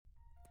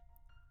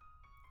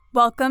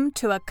Welcome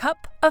to A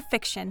Cup of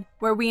Fiction,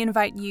 where we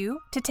invite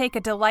you to take a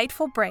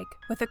delightful break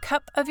with a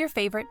cup of your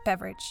favorite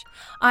beverage.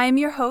 I am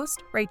your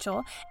host,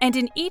 Rachel, and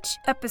in each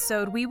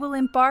episode we will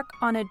embark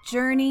on a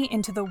journey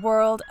into the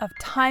world of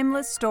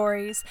timeless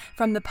stories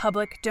from the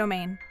public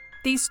domain.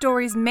 These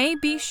stories may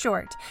be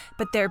short,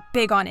 but they're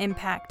big on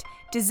impact,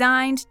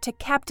 designed to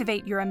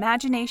captivate your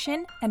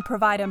imagination and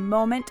provide a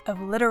moment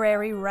of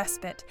literary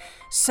respite.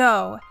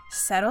 So,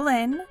 settle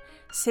in,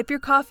 sip your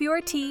coffee or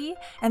tea,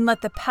 and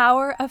let the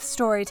power of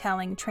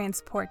storytelling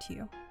transport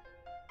you.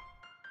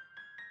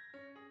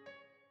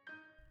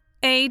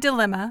 A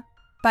Dilemma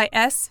by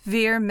S.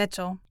 Weir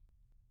Mitchell.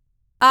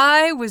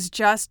 I was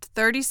just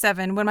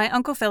 37 when my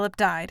Uncle Philip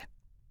died.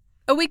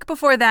 A week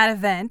before that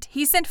event,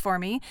 he sent for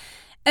me,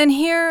 and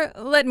here,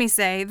 let me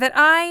say that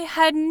I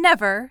had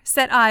never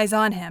set eyes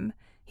on him.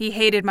 He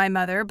hated my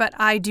mother, but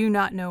I do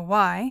not know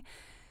why.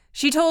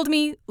 She told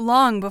me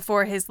long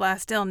before his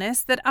last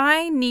illness that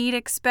I need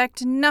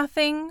expect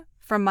nothing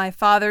from my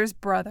father's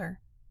brother.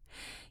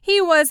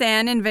 He was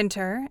an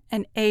inventor,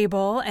 an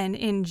able and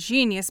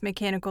ingenious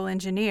mechanical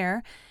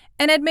engineer,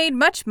 and had made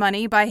much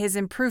money by his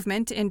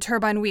improvement in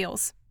turbine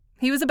wheels.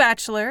 He was a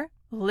bachelor,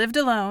 lived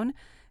alone,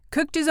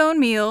 cooked his own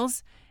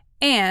meals,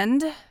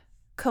 and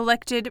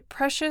collected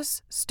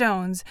precious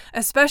stones,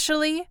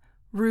 especially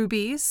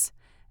rubies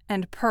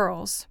and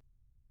pearls.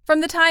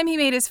 From the time he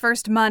made his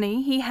first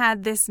money, he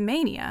had this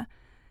mania.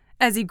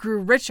 As he grew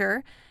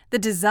richer, the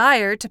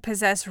desire to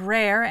possess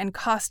rare and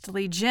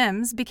costly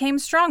gems became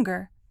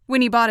stronger.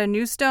 When he bought a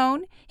new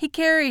stone, he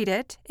carried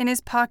it in his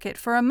pocket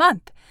for a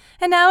month,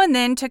 and now and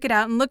then took it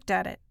out and looked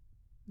at it.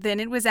 Then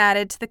it was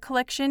added to the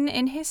collection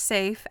in his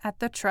safe at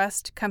the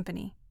trust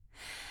company.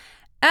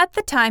 At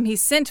the time he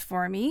sent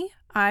for me,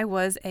 I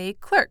was a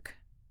clerk,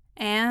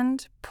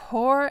 and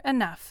poor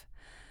enough.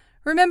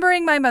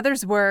 Remembering my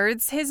mother's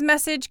words, his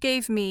message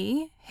gave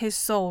me, his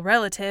sole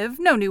relative,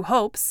 no new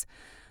hopes,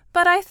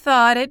 but I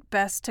thought it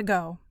best to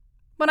go.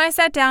 When I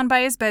sat down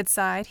by his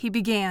bedside, he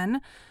began,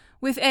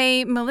 with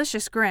a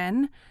malicious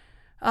grin,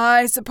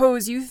 "I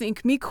suppose you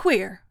think me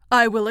queer.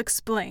 I will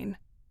explain."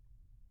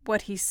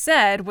 What he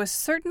said was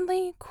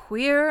certainly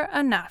queer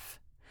enough.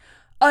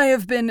 "I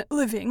have been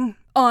living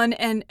on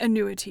an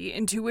annuity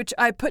into which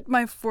I put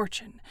my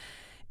fortune.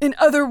 In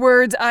other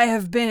words, I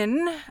have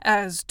been,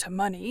 as to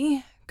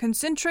money,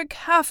 concentric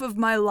half of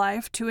my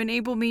life to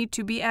enable me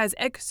to be as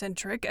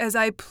eccentric as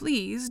I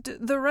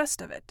pleased the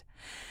rest of it.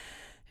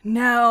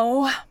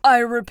 Now I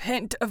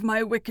repent of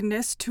my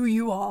wickedness to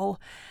you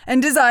all,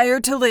 and desire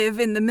to live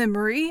in the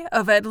memory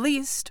of at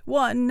least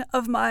one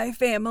of my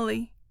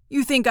family.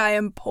 You think I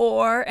am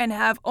poor and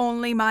have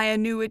only my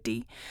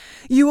annuity.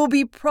 You will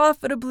be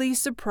profitably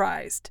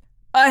surprised.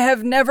 I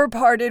have never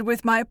parted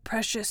with my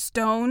precious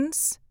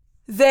stones.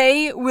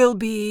 They will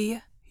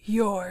be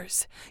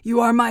yours. You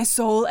are my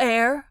sole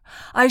heir.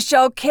 I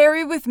shall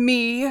carry with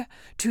me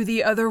to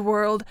the other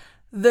world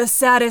the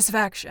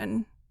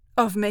satisfaction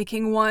of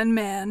making one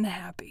man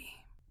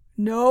happy.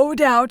 No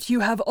doubt you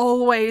have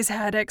always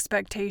had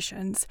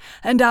expectations,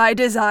 and I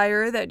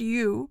desire that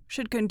you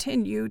should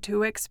continue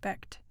to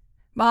expect.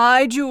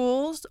 My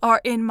jewels are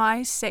in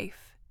my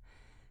safe.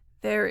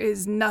 There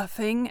is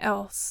nothing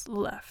else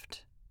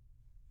left."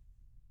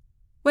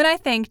 When I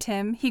thanked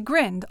him, he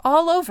grinned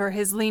all over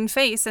his lean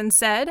face and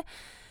said,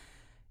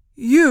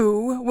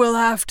 "You will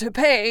have to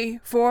pay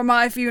for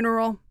my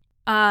funeral."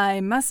 I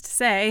must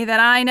say that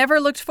I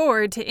never looked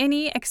forward to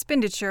any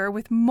expenditure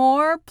with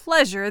more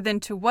pleasure than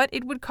to what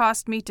it would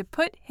cost me to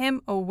put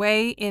him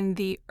away in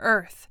the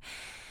earth.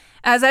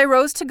 As I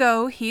rose to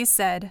go, he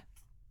said,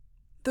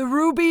 "The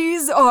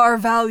rubies are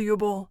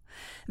valuable.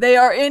 They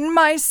are in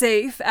my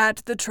safe at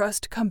the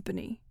trust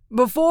company.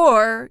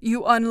 Before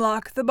you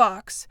unlock the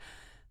box,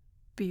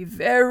 be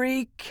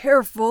very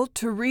careful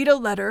to read a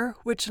letter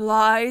which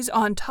lies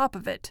on top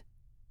of it.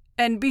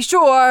 And be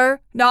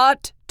sure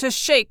not to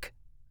shake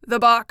the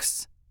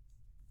box."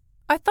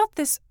 I thought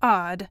this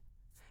odd.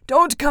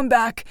 "Don't come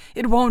back.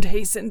 It won't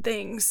hasten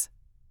things."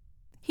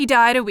 He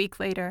died a week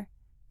later,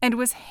 and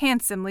was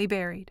handsomely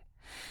buried.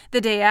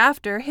 The day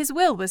after, his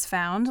will was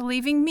found,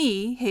 leaving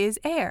me his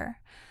heir.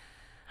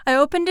 I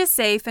opened his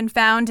safe and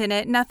found in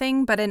it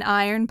nothing but an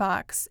iron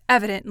box,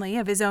 evidently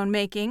of his own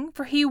making,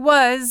 for he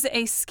was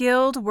a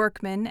skilled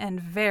workman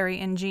and very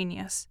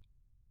ingenious.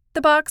 The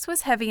box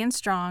was heavy and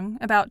strong,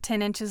 about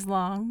 10 inches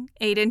long,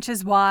 8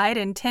 inches wide,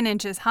 and 10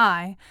 inches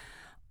high.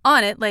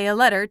 On it lay a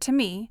letter to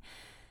me.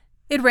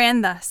 It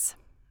ran thus: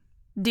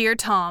 "Dear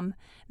Tom,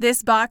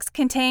 this box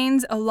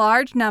contains a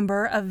large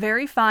number of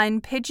very fine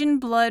pigeon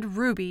blood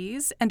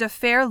rubies and a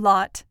fair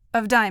lot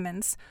of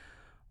diamonds.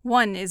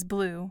 One is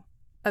blue,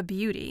 a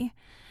beauty.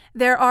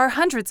 There are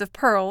hundreds of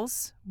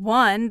pearls,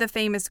 one the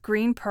famous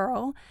green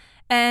pearl,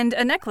 and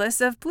a necklace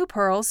of blue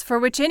pearls for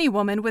which any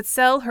woman would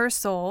sell her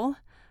soul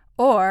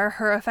or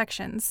her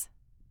affections."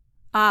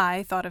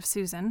 I thought of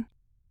Susan.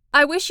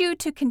 "I wish you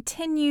to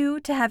continue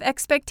to have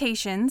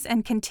expectations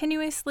and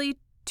continuously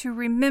to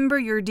remember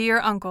your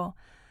dear uncle.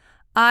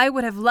 I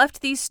would have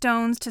left these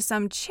stones to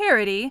some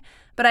charity,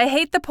 but I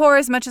hate the poor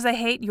as much as I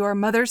hate your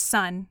mother's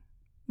son.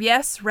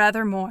 Yes,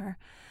 rather more.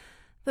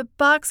 The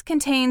box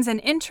contains an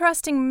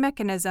interesting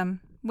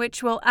mechanism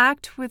which will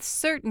act with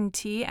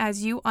certainty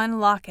as you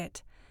unlock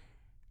it,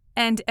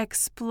 and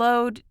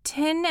explode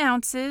 10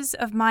 ounces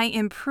of my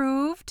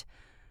improved,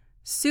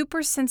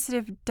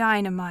 supersensitive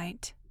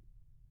dynamite.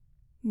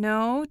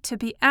 No, to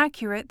be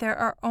accurate, there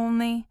are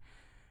only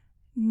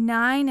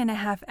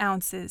 9.5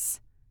 ounces.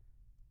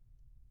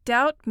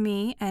 Doubt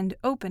me and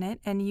open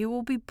it, and you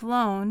will be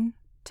blown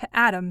to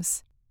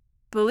atoms.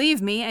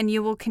 Believe me, and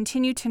you will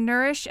continue to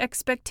nourish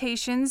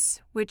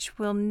expectations which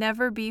will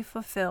never be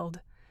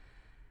fulfilled.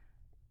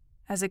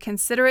 As a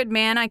considerate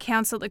man, I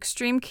counseled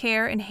extreme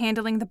care in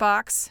handling the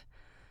box.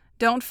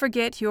 Don't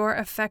forget your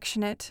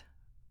affectionate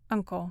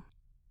uncle.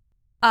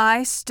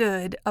 I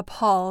stood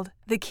appalled,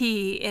 the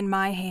key in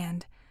my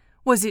hand.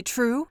 Was it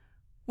true?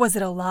 Was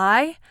it a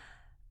lie?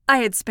 I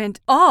had spent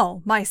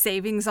all my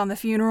savings on the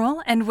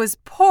funeral and was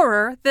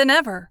poorer than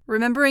ever,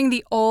 remembering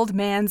the old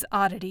man's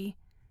oddity,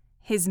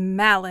 his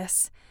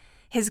malice,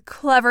 his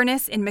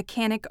cleverness in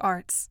mechanic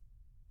arts,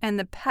 and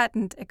the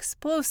patent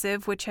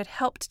explosive which had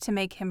helped to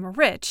make him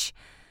rich.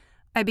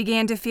 I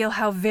began to feel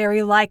how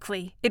very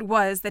likely it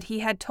was that he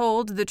had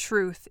told the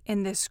truth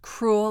in this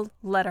cruel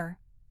letter.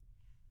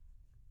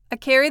 I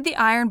carried the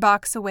iron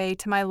box away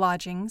to my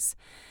lodgings,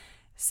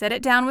 set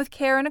it down with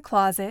care in a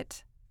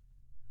closet,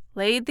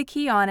 laid the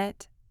key on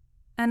it,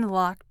 and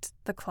locked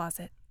the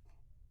closet.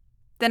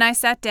 Then I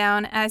sat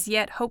down, as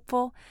yet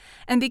hopeful,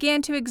 and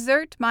began to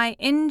exert my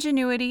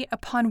ingenuity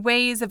upon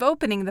ways of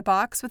opening the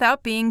box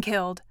without being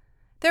killed.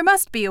 There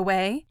must be a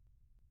way.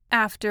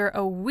 After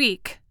a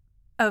week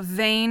of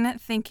vain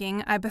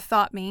thinking, I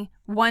bethought me,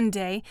 one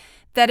day,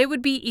 that it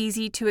would be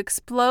easy to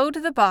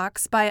explode the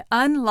box by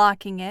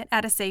unlocking it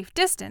at a safe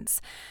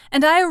distance,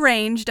 and I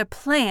arranged a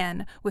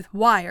plan with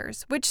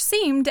wires which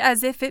seemed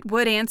as if it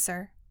would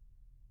answer.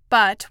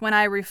 But when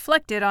I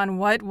reflected on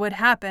what would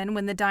happen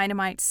when the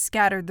dynamite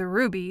scattered the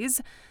rubies,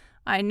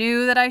 I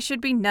knew that I should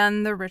be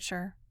none the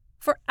richer.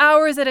 For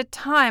hours at a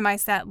time I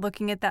sat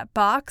looking at that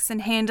box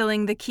and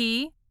handling the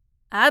key.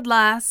 At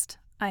last,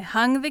 I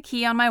hung the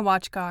key on my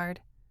watchguard.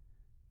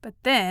 But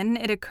then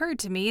it occurred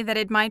to me that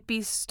it might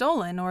be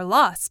stolen or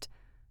lost.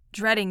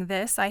 Dreading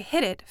this, I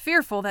hid it,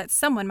 fearful that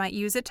someone might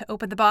use it to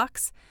open the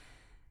box.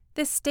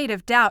 This state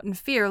of doubt and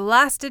fear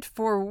lasted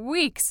for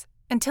weeks,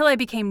 until I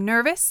became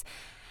nervous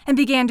and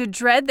began to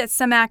dread that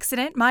some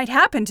accident might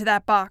happen to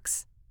that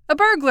box. A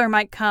burglar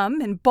might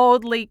come and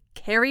boldly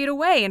carry it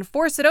away and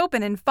force it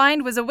open and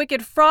find was a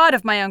wicked fraud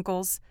of my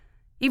uncle's.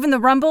 Even the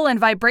rumble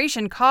and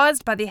vibration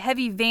caused by the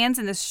heavy vans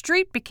in the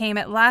street became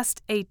at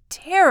last a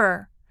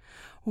terror.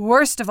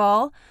 Worst of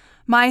all,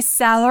 my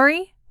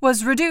salary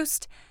was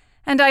reduced,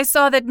 and I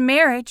saw that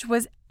marriage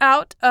was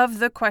out of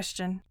the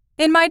question.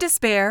 In my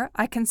despair,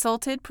 I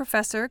consulted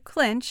Professor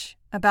Clinch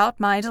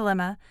about my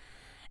dilemma,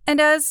 and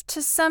as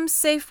to some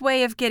safe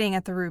way of getting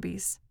at the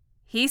rubies.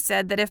 He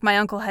said that if my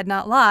uncle had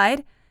not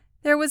lied,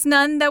 there was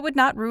none that would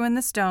not ruin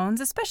the stones,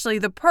 especially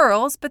the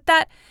pearls, but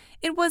that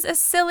it was a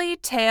silly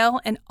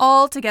tale and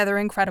altogether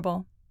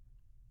incredible.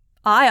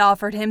 I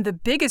offered him the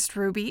biggest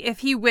ruby if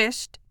he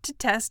wished to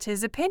test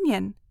his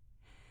opinion.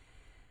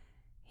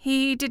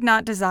 He did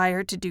not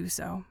desire to do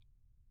so.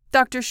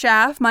 Dr.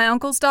 Schaff, my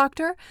uncle's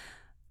doctor,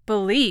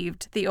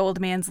 believed the old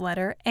man's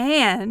letter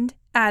and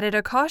added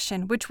a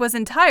caution which was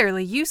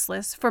entirely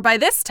useless, for by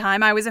this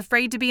time I was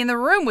afraid to be in the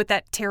room with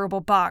that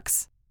terrible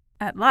box.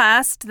 At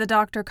last, the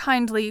doctor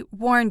kindly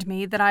warned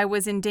me that I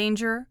was in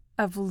danger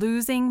of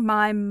losing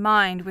my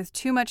mind with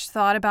too much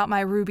thought about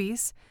my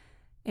rubies.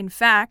 In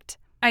fact,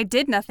 I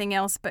did nothing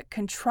else but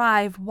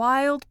contrive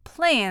wild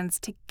plans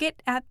to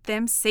get at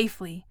them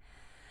safely.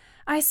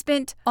 I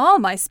spent all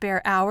my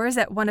spare hours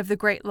at one of the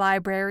great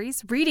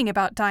libraries reading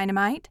about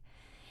dynamite.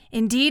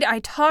 Indeed, I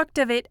talked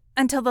of it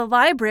until the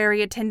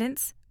library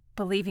attendants,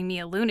 believing me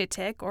a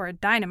lunatic or a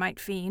dynamite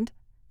fiend,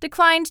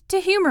 declined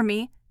to humor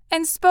me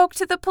and spoke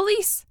to the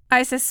police.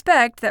 I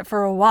suspect that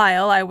for a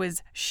while I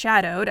was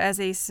shadowed as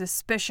a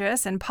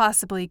suspicious and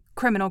possibly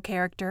criminal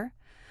character.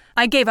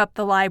 I gave up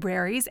the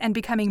libraries and,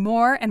 becoming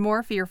more and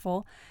more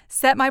fearful,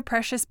 set my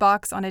precious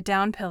box on a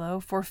down pillow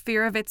for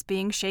fear of its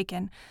being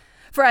shaken.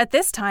 For at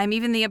this time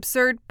even the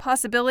absurd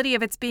possibility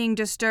of its being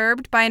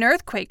disturbed by an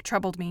earthquake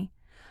troubled me.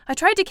 I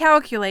tried to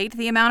calculate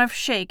the amount of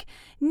shake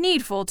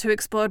needful to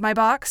explode my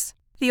box.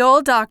 The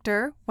old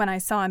doctor, when I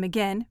saw him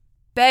again,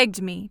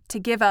 begged me to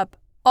give up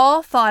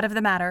all thought of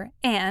the matter,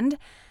 and,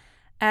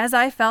 as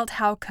I felt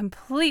how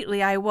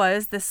completely I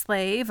was the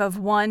slave of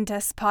one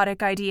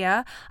despotic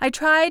idea, I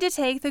tried to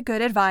take the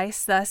good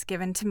advice thus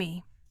given to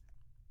me.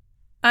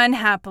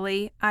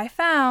 Unhappily, I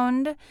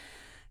found,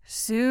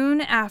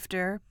 soon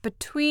after,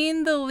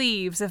 between the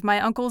leaves of my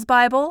uncle's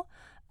Bible,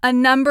 a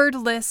numbered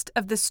list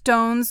of the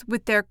stones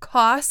with their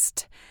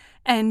cost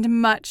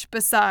and much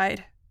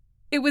beside.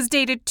 It was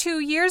dated 2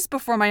 years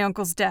before my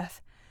uncle's death.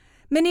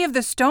 Many of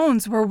the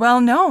stones were well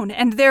known,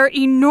 and their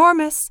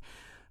enormous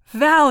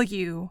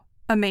value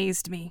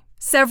amazed me.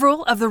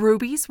 Several of the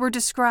rubies were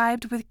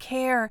described with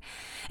care,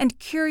 and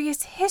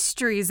curious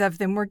histories of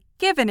them were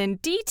given in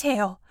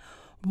detail.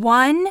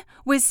 One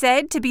was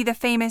said to be the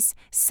famous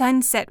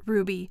Sunset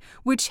Ruby,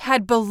 which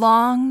had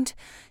belonged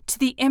to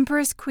the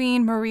Empress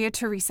Queen Maria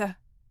Theresa.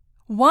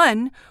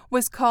 One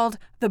was called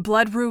the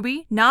Blood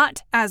Ruby,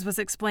 not, as was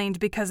explained,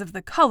 because of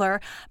the color,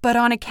 but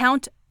on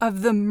account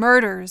of the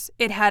murders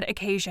it had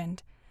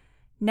occasioned.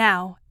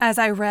 Now, as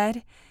I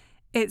read,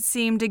 it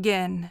seemed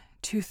again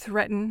to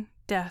threaten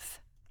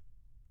death.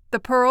 The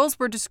pearls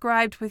were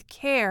described with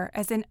care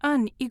as an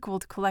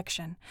unequaled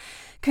collection.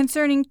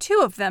 Concerning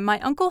 2 of them, my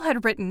uncle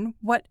had written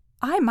what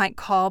I might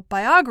call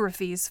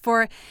biographies,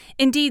 for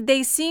indeed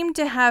they seemed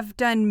to have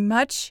done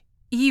much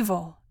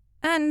evil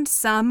and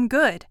some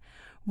good.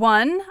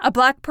 One, a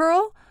black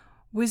pearl,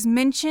 was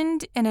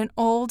mentioned in an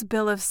old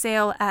bill of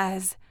sale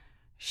as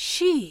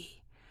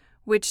she,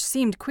 which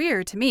seemed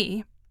queer to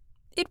me.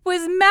 It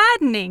was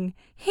maddening.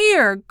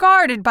 Here,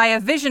 guarded by a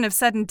vision of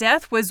sudden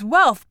death, was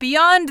wealth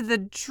beyond the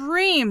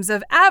dreams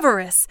of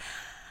avarice.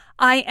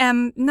 I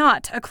am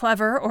not a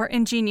clever or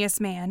ingenious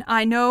man.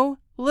 I know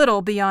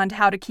little beyond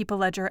how to keep a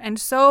ledger, and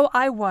so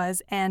I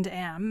was and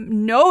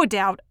am, no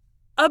doubt,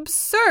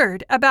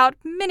 absurd about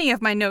many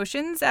of my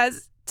notions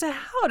as to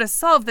how to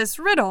solve this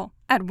riddle.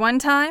 At one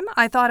time,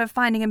 I thought of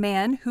finding a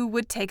man who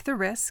would take the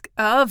risk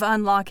of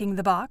unlocking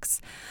the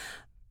box.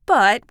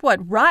 But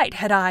what right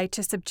had I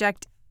to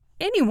subject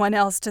anyone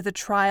else to the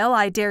trial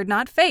I dared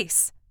not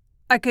face?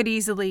 I could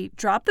easily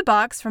drop the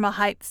box from a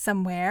height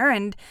somewhere,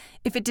 and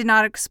if it did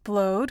not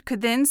explode,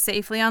 could then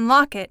safely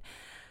unlock it.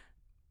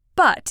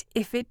 But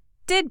if it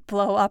did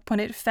blow up when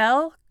it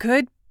fell,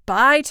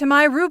 goodbye to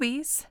my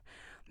rubies.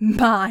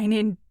 Mine,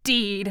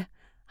 indeed.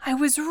 I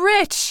was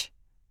rich.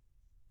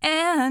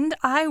 And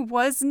I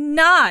was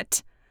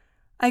not.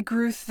 I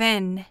grew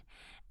thin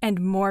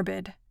and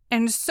morbid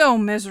and so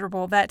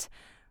miserable that,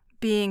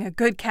 being a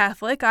good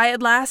Catholic, I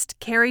at last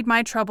carried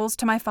my troubles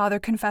to my father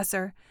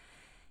confessor.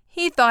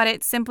 He thought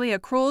it simply a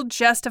cruel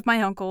jest of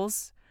my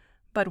uncle's,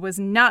 but was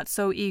not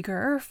so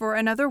eager for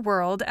another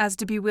world as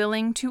to be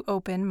willing to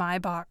open my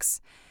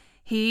box.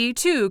 He,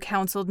 too,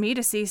 counseled me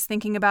to cease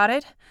thinking about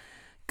it.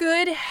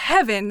 Good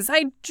heavens,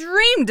 I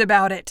dreamed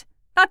about it.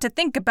 Not to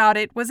think about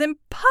it was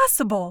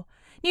impossible.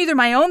 Neither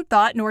my own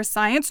thought, nor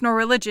science, nor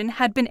religion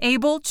had been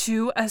able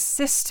to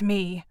assist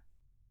me.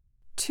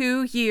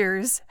 2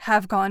 years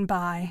have gone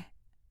by,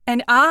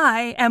 and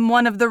I am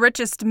one of the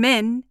richest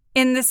men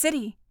in the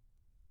city,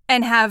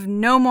 and have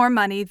no more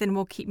money than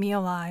will keep me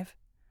alive.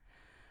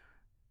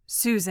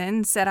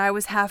 Susan said I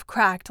was half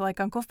cracked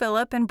like Uncle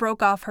Philip and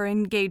broke off her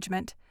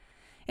engagement.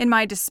 In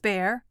my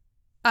despair,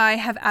 I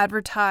have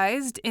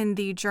advertised in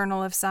the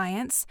Journal of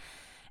Science,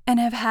 and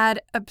have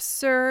had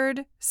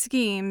absurd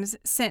schemes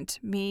sent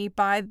me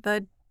by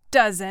the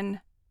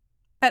dozen.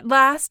 At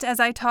last,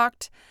 as I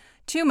talked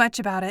too much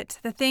about it,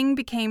 the thing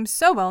became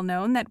so well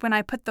known that when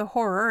I put the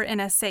horror in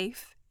a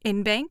safe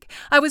in bank,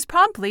 I was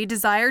promptly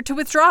desired to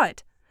withdraw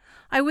it.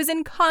 I was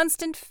in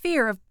constant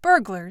fear of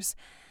burglars,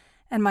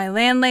 and my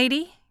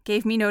landlady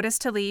gave me notice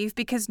to leave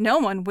because no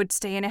one would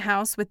stay in a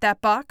house with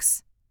that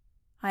box.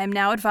 I am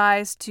now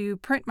advised to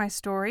print my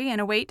story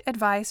and await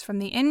advice from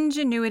the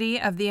ingenuity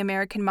of the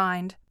American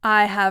mind.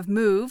 I have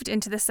moved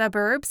into the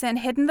suburbs and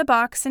hidden the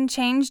box and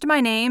changed my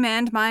name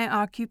and my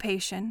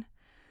occupation.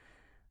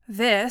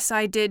 This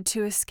I did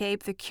to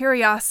escape the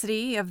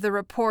curiosity of the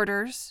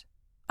reporters.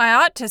 I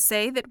ought to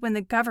say that when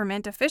the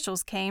government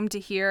officials came to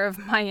hear of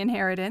my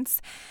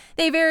inheritance,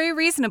 they very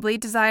reasonably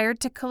desired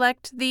to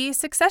collect the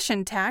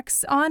succession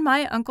tax on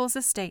my uncle's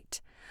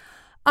estate.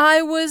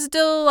 I was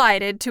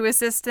delighted to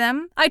assist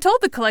them. I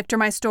told the collector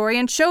my story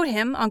and showed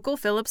him Uncle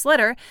Philip's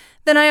letter.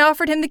 Then I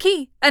offered him the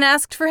key and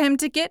asked for him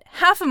to get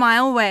half a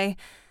mile away.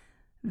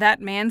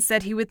 That man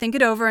said he would think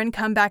it over and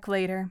come back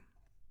later.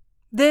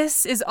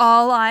 This is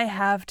all I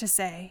have to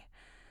say.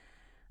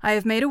 I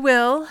have made a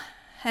will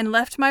and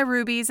left my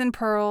rubies and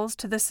pearls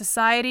to the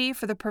Society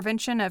for the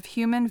Prevention of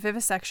Human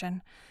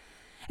Vivisection.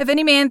 If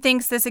any man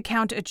thinks this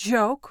account a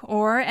joke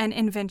or an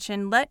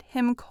invention, let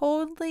him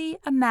coldly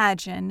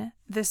imagine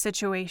the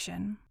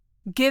situation.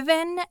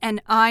 Given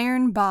an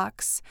iron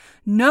box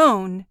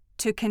known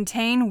to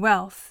contain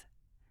wealth,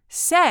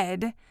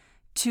 said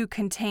to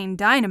contain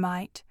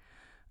dynamite,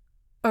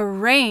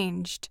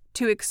 arranged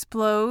to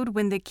explode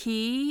when the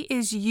key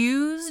is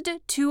used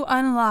to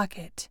unlock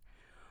it,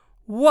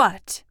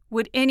 what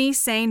would any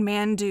sane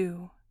man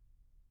do?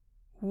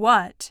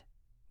 What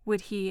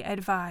would he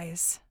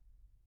advise?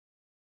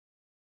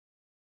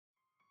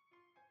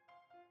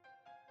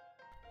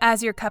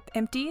 As your cup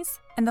empties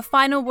and the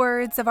final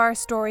words of our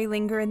story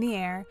linger in the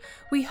air,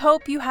 we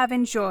hope you have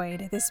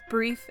enjoyed this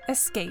brief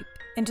escape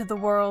into the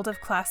world of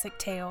classic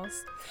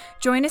tales.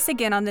 Join us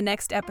again on the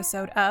next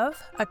episode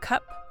of A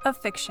Cup of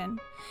Fiction.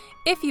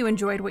 If you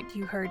enjoyed what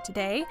you heard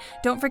today,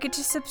 don't forget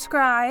to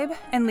subscribe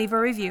and leave a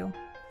review.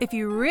 If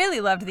you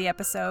really loved the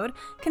episode,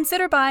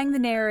 consider buying the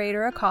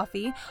narrator a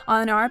coffee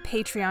on our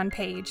Patreon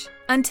page.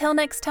 Until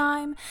next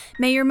time,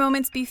 may your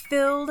moments be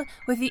filled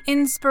with the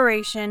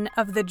inspiration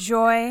of the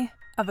joy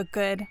of a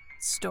good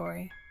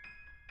story.